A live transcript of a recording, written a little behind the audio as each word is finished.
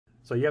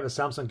So you have a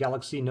Samsung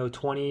Galaxy Note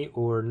 20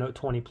 or Note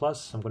 20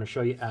 Plus. I'm going to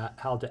show you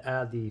how to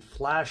add the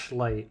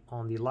flashlight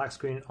on the lock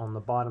screen on the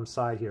bottom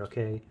side here,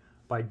 okay?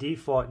 By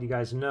default, you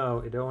guys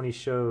know it only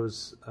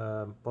shows,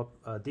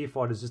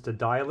 default is just a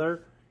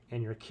dialer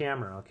and your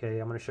camera, okay?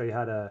 I'm going to show you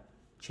how to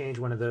change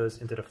one of those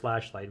into the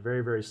flashlight.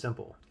 Very, very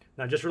simple.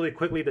 Now, just really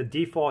quickly, the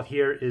default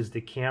here is the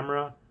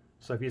camera.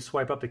 So if you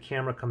swipe up, the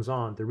camera comes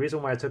on. The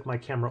reason why I took my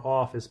camera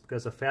off is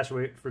because the fastest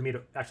way for me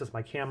to access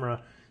my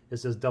camera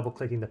is just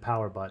double-clicking the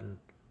power button.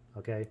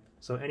 Okay,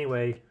 so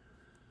anyway,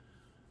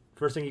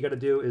 first thing you got to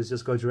do is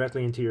just go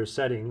directly into your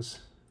settings.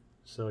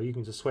 So you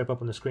can just swipe up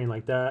on the screen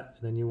like that,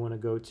 and then you want to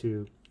go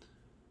to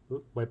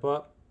swipe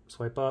up,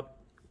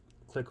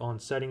 click on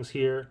settings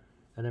here,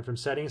 and then from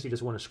settings you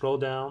just want to scroll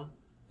down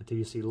until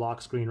you see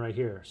lock screen right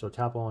here. So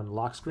tap on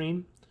lock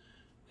screen,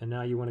 and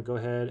now you want to go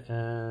ahead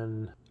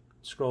and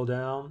scroll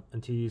down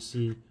until you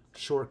see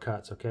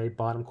shortcuts, okay,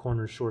 bottom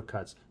corner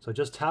shortcuts. So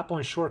just tap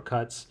on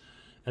shortcuts.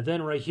 And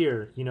then right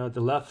here, you know, the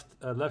left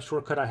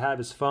shortcut I have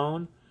is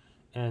phone,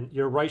 and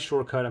your right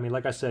shortcut, I mean,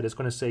 like I said, it's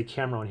going to say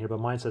camera on here, but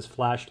mine says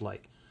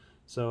flashlight.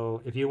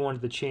 So if you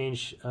wanted to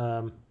change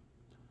the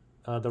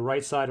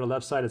right side or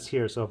left side, it's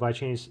here. So if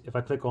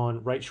I click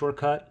on right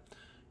shortcut,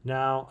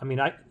 now, I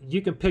mean,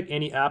 you can pick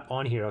any app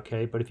on here,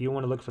 okay? But if you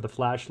want to look for the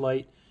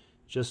flashlight,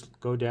 just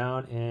go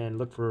down and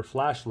look for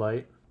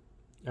flashlight.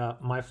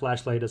 My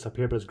flashlight is up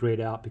here, but it's grayed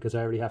out because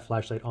I already have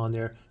flashlight on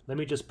there. Let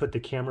me just put the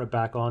camera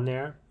back on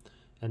there.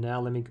 And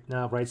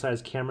now right side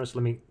is camera, so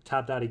let me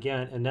tap that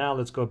again. And now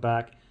let's go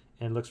back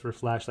and look for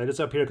flashlight. It's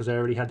up here because I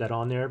already had that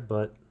on there,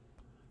 but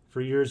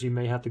for yours you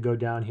may have to go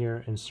down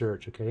here and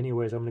search. Okay,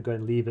 anyways, I'm gonna go ahead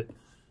and leave it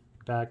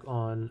back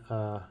on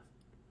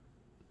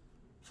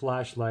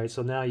flashlight.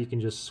 So now you can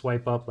just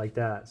swipe up like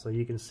that. So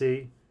you can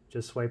see,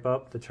 just swipe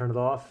up to turn it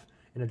off.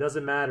 And it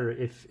doesn't matter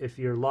if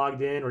you're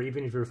logged in or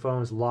even if your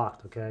phone's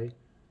locked, okay?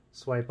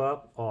 Swipe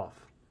up,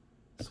 off.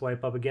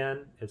 Swipe up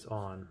again, it's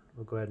on.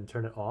 We'll go ahead and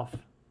turn it off.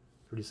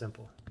 Pretty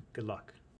simple. Good luck.